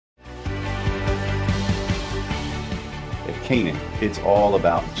Canaan. It's all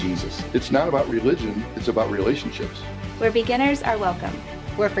about Jesus. It's not about religion, it's about relationships. Where beginners are welcome.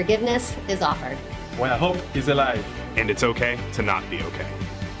 Where forgiveness is offered. Where hope is alive. And it's okay to not be okay.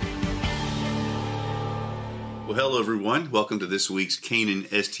 Well, hello, everyone. Welcome to this week's Canaan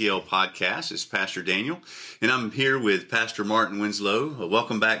STL podcast. It's Pastor Daniel, and I'm here with Pastor Martin Winslow.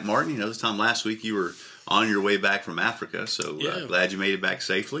 Welcome back, Martin. This time last week you were on your way back from Africa, so glad you made it back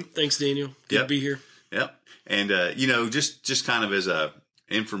safely. Thanks, Daniel. Good to be here. Yep. And, just kind of as a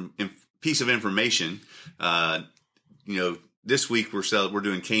piece of information, this week we're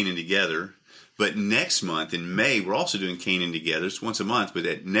doing Canaan together. But next month in May, we're also doing Canaan Together. It's once a month, but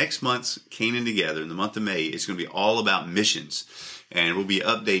at next month's Canaan Together in the month of May, it's going to be all about missions. And we'll be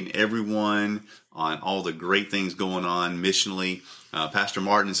updating everyone on all the great things going on missionally. Pastor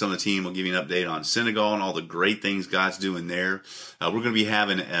Martin and some of the team will give you an update on Senegal and all the great things God's doing there. We're going to be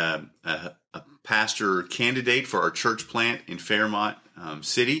having a pastor candidate for our church plant in Fairmont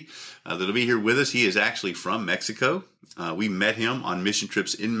City that'll be here with us. He is actually from Mexico. We met him on mission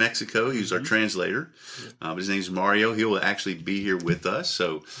trips in Mexico. He was our translator. But his name's Mario. He will actually be here with us.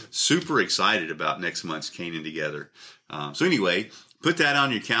 So super excited about next month's Canaan Together. So anyway, put that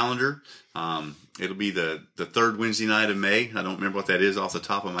on your calendar. It'll be the third Wednesday night of May. I don't remember what that is off the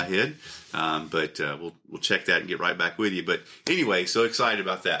top of my head. But we'll check that and get right back with you. But anyway, so excited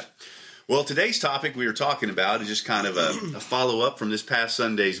about that. Well, today's topic we were talking about is just kind of a follow-up from this past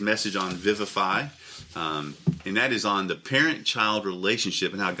Sunday's message on Vivify. And that is on the parent-child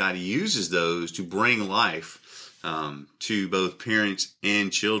relationship and how God uses those to bring life to both parents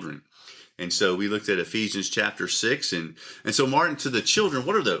and children. And so we looked at Ephesians chapter 6. And so, Martin, to the children,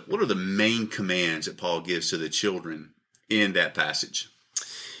 what are the main commands that Paul gives to the children in that passage?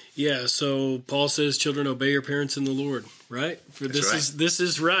 Yeah, so Paul says, children, obey your parents in the Lord, right? This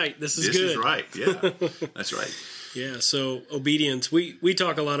is right. This is good. This is right, yeah. That's right. Yeah, so obedience. We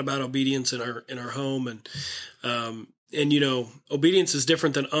talk a lot about obedience in our home, and obedience is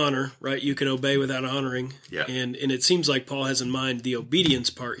different than honor, right? You can obey without honoring, and it seems like Paul has in mind the obedience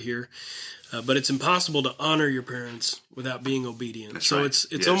part here, but it's impossible to honor your parents without being obedient. That's so right.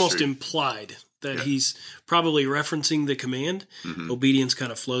 it's almost implied that he's probably referencing the command. Mm-hmm. Obedience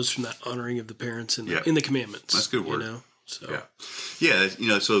kind of flows from that honoring of the parents in the commandments. That's a good word. So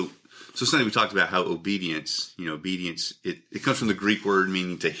So Sunday we talked about how obedience, it comes from the Greek word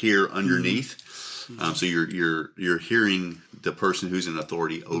meaning to hear underneath. Mm-hmm. So you're hearing the person who's in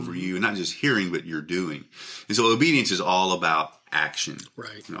authority over you, and not just hearing, but you're doing. And so obedience is all about action,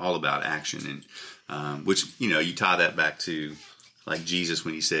 right? All about action, and which you tie that back to like Jesus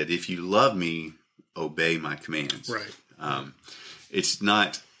when he said, "If you love me, obey my commands." Right.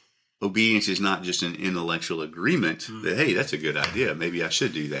 Obedience is not just an intellectual agreement that, hey, that's a good idea. Maybe I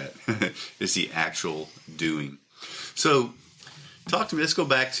should do that. It's the actual doing. So talk to me. Let's go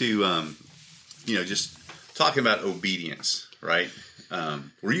back to, just talking about obedience, right?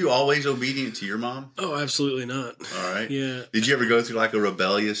 Were you always obedient to your mom? Oh, absolutely not. All right. Yeah. Did you ever go through like a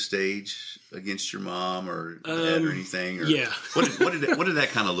rebellious stage against your mom or dad or anything? Or yeah. What did that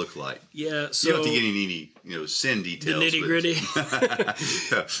kind of look like? Yeah. So you don't have to get any sin details. The nitty gritty.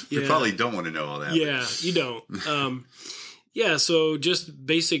 You probably don't want to know all that. Yeah, you don't. So just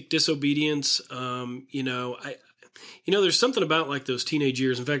basic disobedience. There's something about like those teenage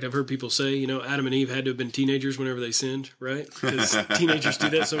years. In fact, I've heard people say, Adam and Eve had to have been teenagers whenever they sinned, right? Because teenagers do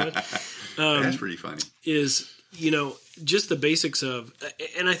that so much. That's pretty funny. Just the basics of,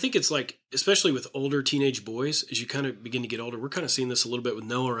 and I think it's like, especially with older teenage boys, as you kind of begin to get older, we're kind of seeing this a little bit with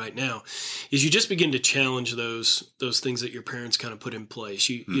Noah right now, is you just begin to challenge those things that your parents kind of put in place.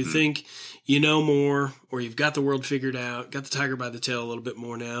 You think you know more, or you've got the world figured out, got the tiger by the tail a little bit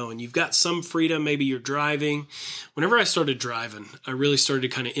more now, and you've got some freedom. Maybe you're driving. Whenever I started driving, I really started to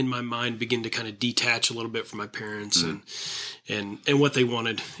kind of, in my mind, begin to kind of detach a little bit from my parents and what they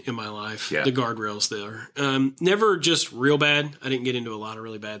wanted in my life, the guardrails there. Never just real bad. I didn't get into a lot of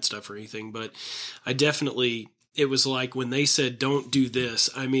really bad stuff or anything, but I definitely, it was like when they said, don't do this,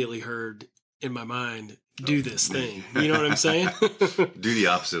 I immediately heard in my mind, do this thing. You know what I'm saying? Do the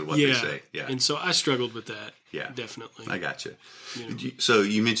opposite of what they say. Yeah. And so I struggled with that. Yeah. Definitely. I got you. So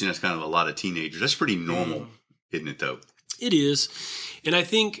you mentioned that's kind of a lot of teenagers. That's pretty normal, isn't it, though? It is. And I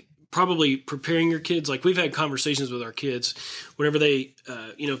think probably preparing your kids, like we've had conversations with our kids whenever they,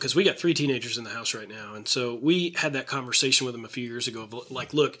 because we got 3 teenagers in the house right now. And so we had that conversation with them a few years ago of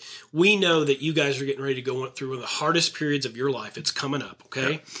like, look, we know that you guys are getting ready to go through one of the hardest periods of your life. It's coming up,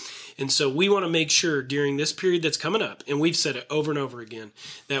 okay? And so we want to make sure during this period that's coming up, and we've said it over and over again,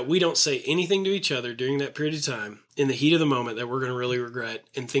 that we don't say anything to each other during that period of time in the heat of the moment that we're going to really regret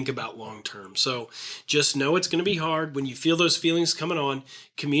and think about long term. So just know it's going to be hard. When you feel those feelings coming on,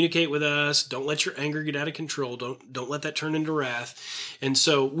 communicate with us. Don't let your anger get out of control. Don't let that turn into wrath. And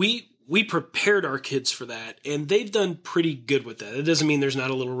so we prepared our kids for that, and they've done pretty good with that. It doesn't mean there's not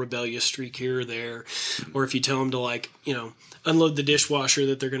a little rebellious streak here or there, or if you tell them to unload the dishwasher,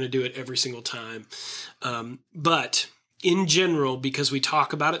 that they're going to do it every single time. But in general, because we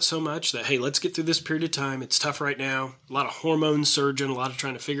talk about it so much that, hey, let's get through this period of time. It's tough right now. A lot of hormones surging, a lot of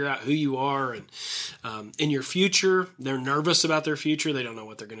trying to figure out who you are and in your future. They're nervous about their future. They don't know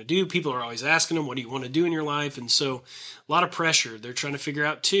what they're going to do. People are always asking them, what do you want to do in your life? And so a lot of pressure. They're trying to figure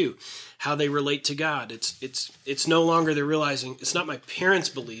out, too, how they relate to God. It's no longer they're realizing it's not my parents'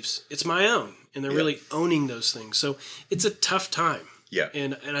 beliefs, it's my own. And they're really owning those things. So it's a tough time. Yeah.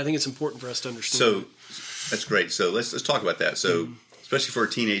 And I think it's important for us to understand. So that's great. So let's talk about that. So especially for a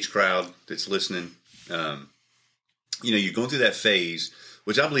teenage crowd that's listening, you're going through that phase,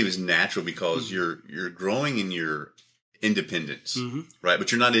 which I believe is natural because you're growing in your independence, right?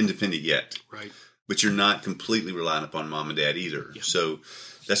 But you're not independent yet, right? But you're not completely relying upon mom and dad either. Yeah. So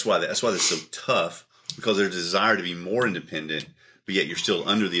that's why that's so tough, because there's a desire to be more independent, but yet you're still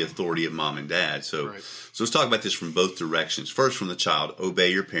under the authority of mom and dad. So let's talk about this from both directions. First, from the child,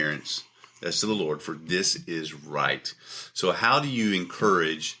 obey your parents as to the Lord, for this is right. So how do you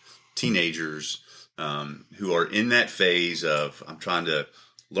encourage teenagers who are in that phase of, I'm trying to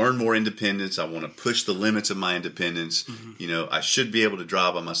learn more independence, I want to push the limits of my independence, I should be able to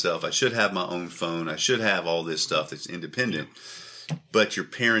drive by myself, I should have my own phone, I should have all this stuff that's independent. But your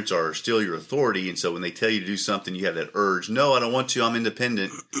parents are still your authority, and so when they tell you to do something, you have that urge, no, I don't want to, I'm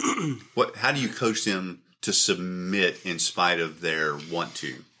independent. How do you coach them to submit in spite of their want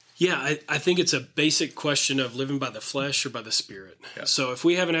to? Yeah, I think it's a basic question of living by the flesh or by the Spirit. Yeah. So if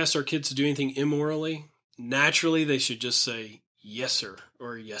we haven't asked our kids to do anything immorally, naturally they should just say, yes, sir,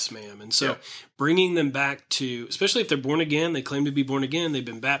 or yes, ma'am. And so bringing them back to, especially if they're born again, they claim to be born again, they've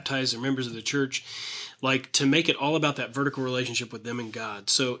been baptized, they're members of the church, like to make it all about that vertical relationship with them and God.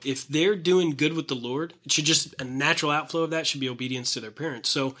 So if they're doing good with the Lord, it should just, a natural outflow of that should be obedience to their parents.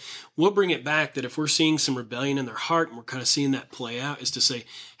 So we'll bring it back that if we're seeing some rebellion in their heart and we're kind of seeing that play out, is to say,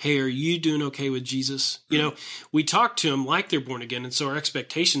 hey, are you doing okay with Jesus? We talk to them like they're born again. And so our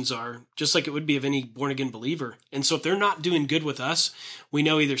expectations are just like it would be of any born again believer. And so if they're not doing good with us, we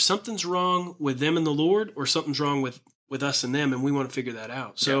know either something's wrong with them and the Lord or something's wrong with us and them. And we want to figure that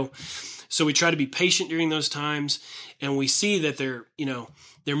out. So we try to be patient during those times, and we see that they're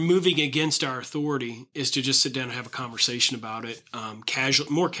moving against our authority, is to just sit down and have a conversation about it,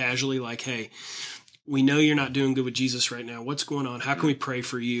 more casually, like, hey, we know you're not doing good with Jesus right now. What's going on? How can we pray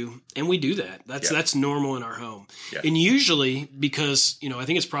for you? And we do that. That's normal in our home. Yeah. And usually, because, I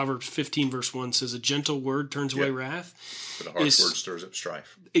think it's Proverbs 15 verse 1 says, a gentle word turns away wrath. But a harsh word stirs up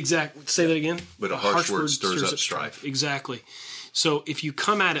strife. Exactly. Say that again. But a harsh word stirs up strife. Exactly. So if you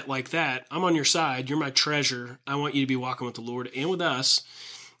come at it like that, I'm on your side. You're my treasure. I want you to be walking with the Lord and with us.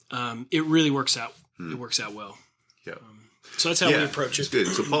 It really works out. It works out well. Yeah. So that's how we approach it. It's good.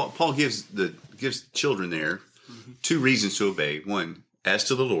 So Paul gives children there two reasons to obey. One, as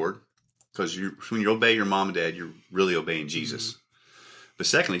to the Lord, because when you obey your mom and dad, you're really obeying Jesus. But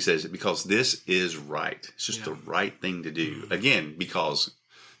secondly, he says, because this is right. It's just the right thing to do. Again, because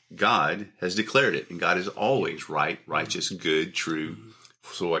God has declared it, and God is always right, righteous, good, true.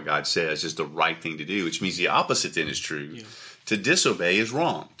 So what God says is the right thing to do, which means the opposite then is true. Yeah. To disobey is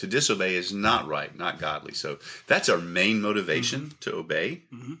wrong. To disobey is not right, not godly. So that's our main motivation to obey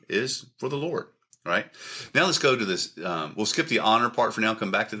is for the Lord. Right? Now let's go to this. We'll skip the honor part for now,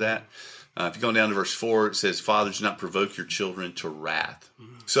 come back to that. If you go down to verse 4, it says, fathers, do not provoke your children to wrath.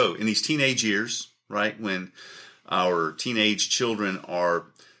 So in these teenage years, right, when our teenage children are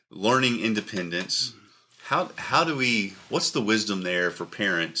learning independence, how do we, what's the wisdom there for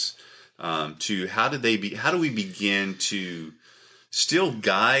parents how do we begin to still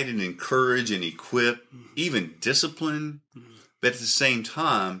guide and encourage and equip, even discipline, but at the same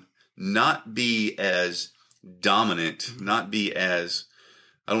time not be as dominant, not be as,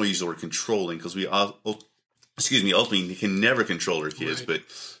 I don't want to use the word controlling, because ultimately can never control our kids, but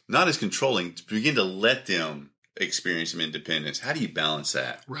not as controlling, to begin to let them experience some independence. How do you balance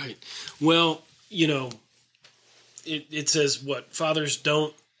that? Right. Well, it says what? Fathers,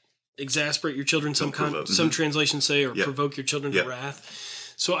 don't exasperate your children. Some translations say, or provoke your children to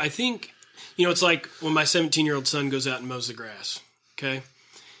wrath. So I think, it's like when my 17-year-old son goes out and mows the grass. Okay.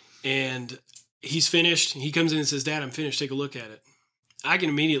 And he's finished. He comes in and says, Dad, I'm finished. Take a look at it. I can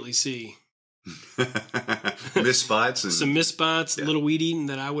immediately see Missed spots and some missed spots, Yeah. little weed eating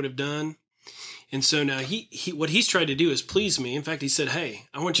that I would have done. And so now he what he's tried to do is please me. In fact, he said, "Hey,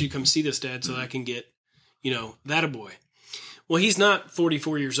 I want you to come see this, Dad, so that I can get, that a boy." Well, he's not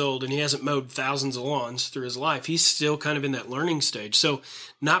 44 years old and he hasn't mowed thousands of lawns through his life. He's still kind of in that learning stage. So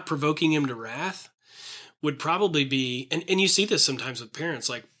not provoking him to wrath would probably be, and you see this sometimes with parents,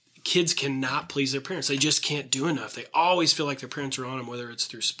 like kids cannot please their parents. They just can't do enough. They always feel like their parents are on them, whether it's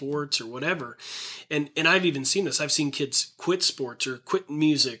through sports or whatever. And I've even seen this. I've seen kids quit sports or quit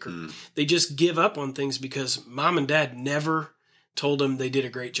music, or they just give up on things because mom and dad never told them they did a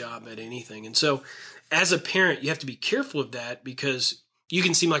great job at anything. And so as a parent, you have to be careful of that because you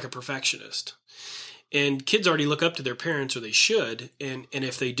can seem like a perfectionist. And kids already look up to their parents, or they should. And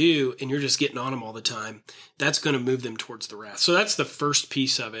if they do, and you're just getting on them all the time, that's going to move them towards the wrath. So that's the first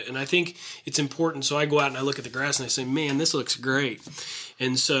piece of it. And I think it's important. So I go out and I look at the grass and I say, man, this looks great.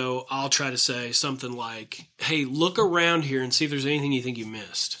 And so I'll try to say something like, hey, look around here and see if there's anything you think you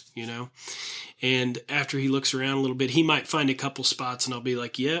missed, And after he looks around a little bit, he might find a couple spots and I'll be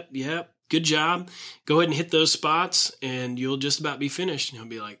like, yep. Good job. Go ahead and hit those spots and you'll just about be finished. And he'll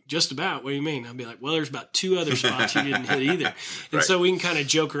be like, just about? What do you mean? I'll be like, well, there's about 2 other spots you didn't hit either. And Right. so we can kind of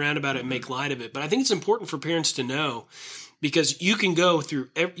joke around about it and make light of it. But I think it's important for parents to know, because you can go through,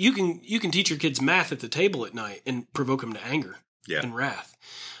 you can teach your kids math at the table at night and provoke them to anger and wrath.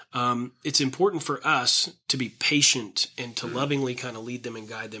 It's important for us to be patient and to lovingly kind of lead them and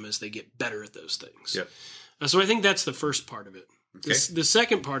guide them as they get better at those things. Yep. So I think that's the first part of it. Okay. The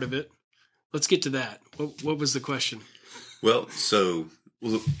second part of it, let's get to that. What was the question? Well,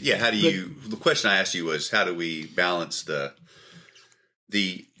 how do you? The question I asked you was, how do we balance the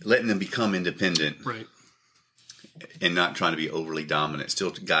letting them become independent, Right. and not trying to be overly dominant,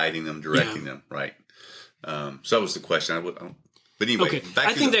 still guiding them, directing them, right? So that was the question. But anyway, Okay. back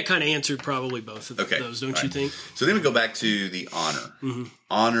I to think that kind of answered probably both of those, don't you right. think? So then we go back to the honor. Mm-hmm.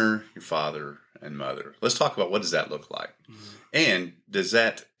 Honor your father and mother. Let's talk about, what does that look like? Mm-hmm. And does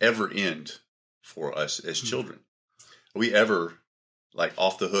that ever end for us as children? Are we ever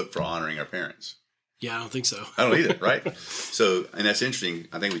off the hook for honoring our parents? Yeah, I don't think so. I don't either, right? So, and that's interesting.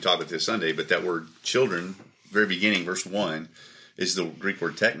 I think we talked about this Sunday, but that word children, very beginning, verse 1, is the Greek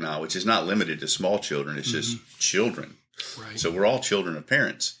word tekna, which is not limited to small children. It's just children. Right. So we're all children of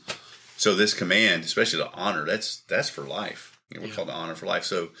parents. So this command, especially to honor, that's for life. We're called to honor for life.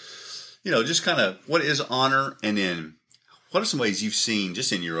 So, just kind of, what is honor? And then what are some ways you've seen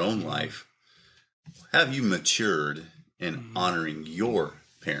just in your own life? How have you matured in honoring your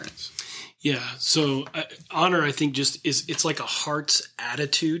parents? Yeah. So honor, I think, just it's like a heart's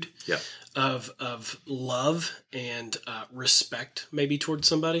attitude of love and respect, maybe towards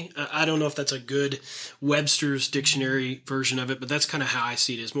somebody. I don't know if that's a good Webster's dictionary version of it, but that's kind of how I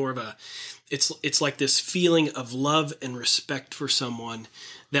see it. As more of it's like this feeling of love and respect for someone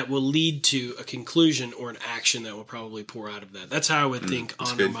that will lead to a conclusion or an action that will probably pour out of that. That's how I would think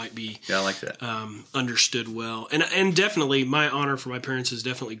honor might be. Yeah, I like that. Understood well. And definitely my honor for my parents has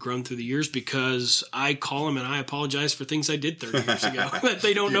definitely grown through the years, because I call them and I apologize for things I did 30 years ago that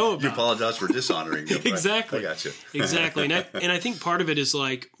they don't know about. You apologize for dishonoring them. Right? Exactly. I got you. Exactly. And I think part of it is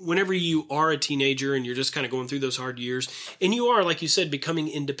like, whenever you are a teenager and you're just kind of going through those hard years, and you are, like you said, becoming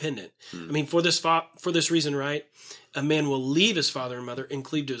independent. I mean, for this reason, right? A man will leave his father and mother and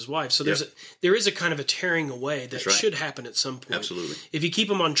cleave to his wife. So there is a kind of a tearing away that should happen at some point. Absolutely. If you keep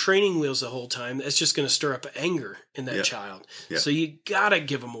them on training wheels the whole time, that's just going to stir up anger in that child. Yeah. So you got to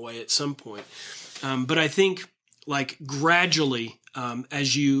give them away at some point. But I think gradually,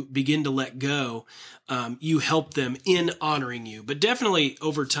 as you begin to let go, you help them in honoring you. But definitely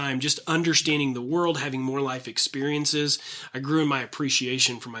over time, just understanding the world, having more life experiences. I grew in my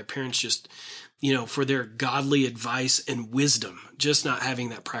appreciation for my parents, just for their godly advice and wisdom, just not having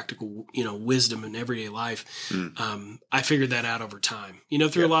that practical, wisdom in everyday life. I figured that out over time,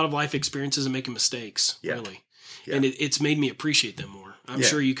 through a lot of life experiences and making mistakes, really. Yeah. And it's made me appreciate them more. I'm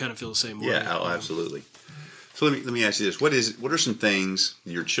sure you kind of feel the same way. Yeah, absolutely. So let me ask you this. What are some things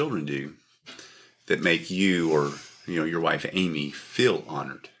your children do that make you or, your wife, Amy, feel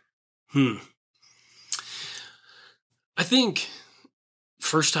honored? I think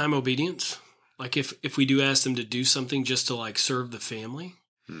first time obedience. Like if we do ask them to do something just to serve the family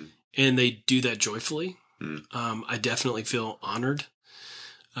and they do that joyfully, I definitely feel honored.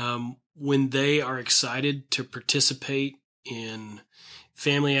 When they are excited to participate in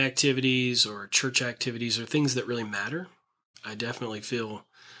family activities or church activities or things that really matter, I definitely feel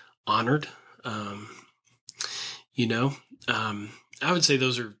honored. I would say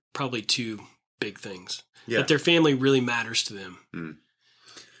those are probably two big things. That their family really matters to them.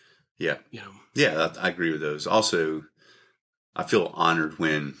 Yeah. You know. Yeah, I agree with those. Also, I feel honored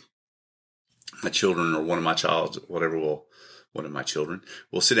when my children or one of my children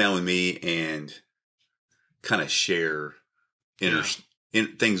will sit down with me and kind of share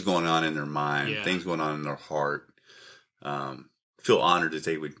things going on in their mind, things going on in their heart. Feel honored that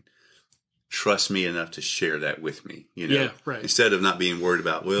they would trust me enough to share that with me, you know, instead of not being worried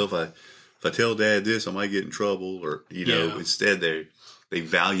about, well, if I tell Dad this, I might get in trouble, or, you know, instead they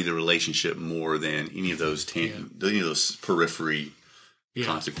value the relationship more than any of those periphery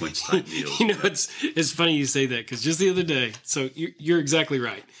consequence type deals. You know, it's funny you say that, because just the other day, so you're exactly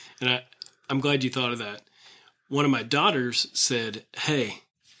right, and I'm glad you thought of that. One of my daughters said, "Hey,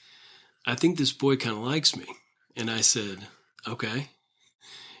 I think this boy kind of likes me," and I said, "Okay."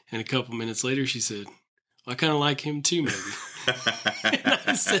 And a couple minutes later, she said, "I kind of like him too, maybe." And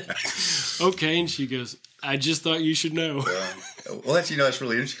I said, "Okay," and she goes, "I just thought you should know." Well, that's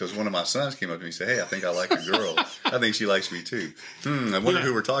really interesting, because one of my sons came up to me and said, "Hey, I think I like a girl. I think she likes me too. I wonder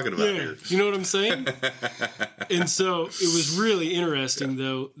who we're talking about here." You know what I'm saying? And so it was really interesting,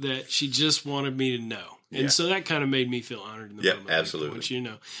 though, that she just wanted me to know. And so that kind of made me feel honored in the moment. Absolutely. I want you to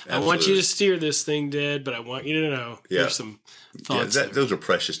know. I want you to steer this thing, Dad, but I want you to know there's some thoughts there. Those are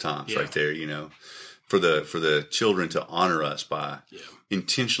precious times right there, you know, for the children to honor us by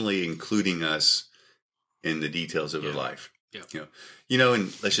intentionally including us in the details of their life. Yeah. You know,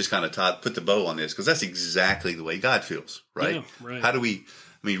 and let's just kind of put the bow on this, because that's exactly the way God feels, right? Yeah, right. How do we,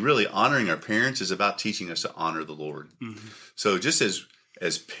 really honoring our parents is about teaching us to honor the Lord. Mm-hmm. So just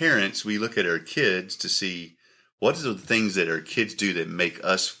as parents, we look at our kids to see what are the things that our kids do that make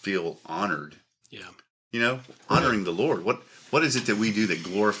us feel honored. Yeah. You know, honoring the Lord. What is it that we do that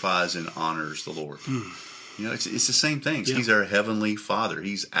glorifies and honors the Lord? You know, it's the same thing. He's our heavenly Father.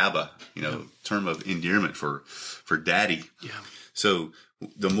 He's Abba, you know, term of endearment for daddy. Yeah. So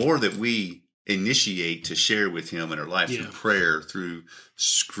the more that we initiate to share with him in our life through prayer, through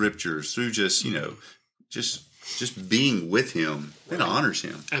scriptures, through just, you know, just being with him, it honors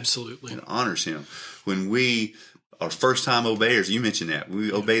him. Absolutely. It honors him. When we are first-time obeyers, you mentioned that.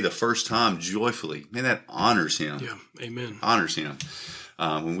 We obey the first time joyfully. Man, that honors him. Yeah, amen. Honors him.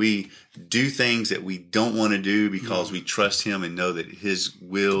 When we do things that we don't want to do because we trust him and know that his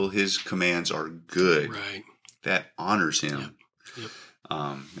will, his commands are good, that honors him. Yep.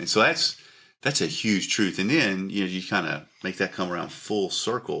 And so that's a huge truth. And then, you know, you kind of make that come around full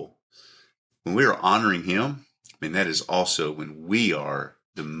circle. When we are honoring him, that is also when we are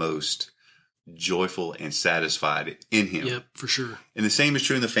the most joyful and satisfied in him. Yep, for sure. And the same is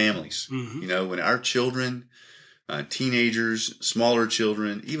true in the families. Mm-hmm. You know, when our children, teenagers, smaller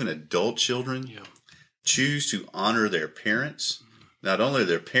children, even adult children choose to honor their parents, not only are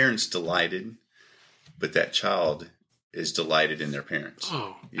their parents delighted, but that child is delighted in their parents.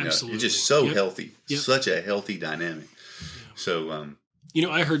 Oh, you know, absolutely. It's just so healthy. Such a healthy dynamic. Yeah. So, you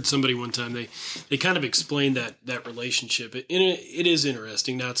know, I heard somebody one time, they kind of explained that relationship. It is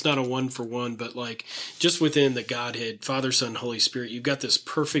interesting. Now, it's not a one-for-one, but like just within the Godhead, Father, Son, Holy Spirit, you've got this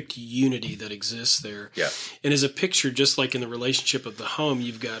perfect unity that exists there. Yeah. And as a picture, just like in the relationship of the home,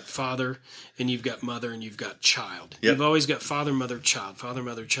 you've got father and you've got mother and you've got child. Yep. You've always got father, mother,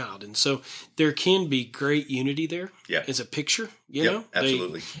 child. And so there can be great unity there as a picture, you know?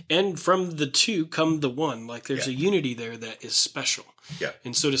 Absolutely. And from the two come the one. Like there's a unity there that is special. Yeah.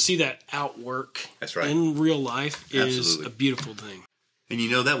 And so to see that outwork in real life is a beautiful thing. And you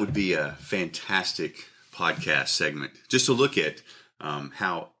know, that would be a fantastic podcast segment, just to look at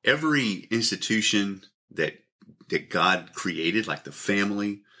how every institution that God created, like the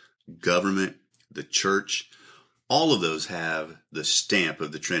family, government, the church, all of those have the stamp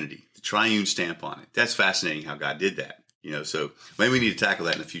of the Trinity, the triune stamp on it. That's fascinating how God did that. You know, so maybe we need to tackle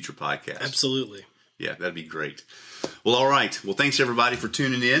that in a future podcast. Absolutely. Yeah, that'd be great. Well, all right. Well, thanks everybody for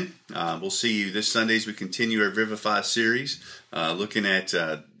tuning in. We'll see you this Sunday as we continue our Vivify series, looking at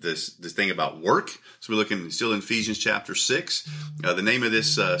this thing about work. So we're looking still in Ephesians chapter 6. The name of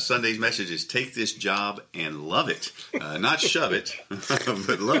this Sunday's message is "Take This Job and Love It," not shove it,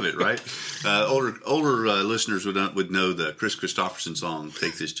 but love it. Right? Older listeners would know the Chris Christopherson song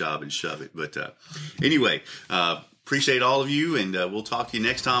 "Take This Job and Shove It." But anyway. Appreciate all of you, and we'll talk to you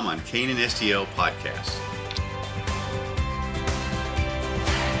next time on Canaan STL Podcast.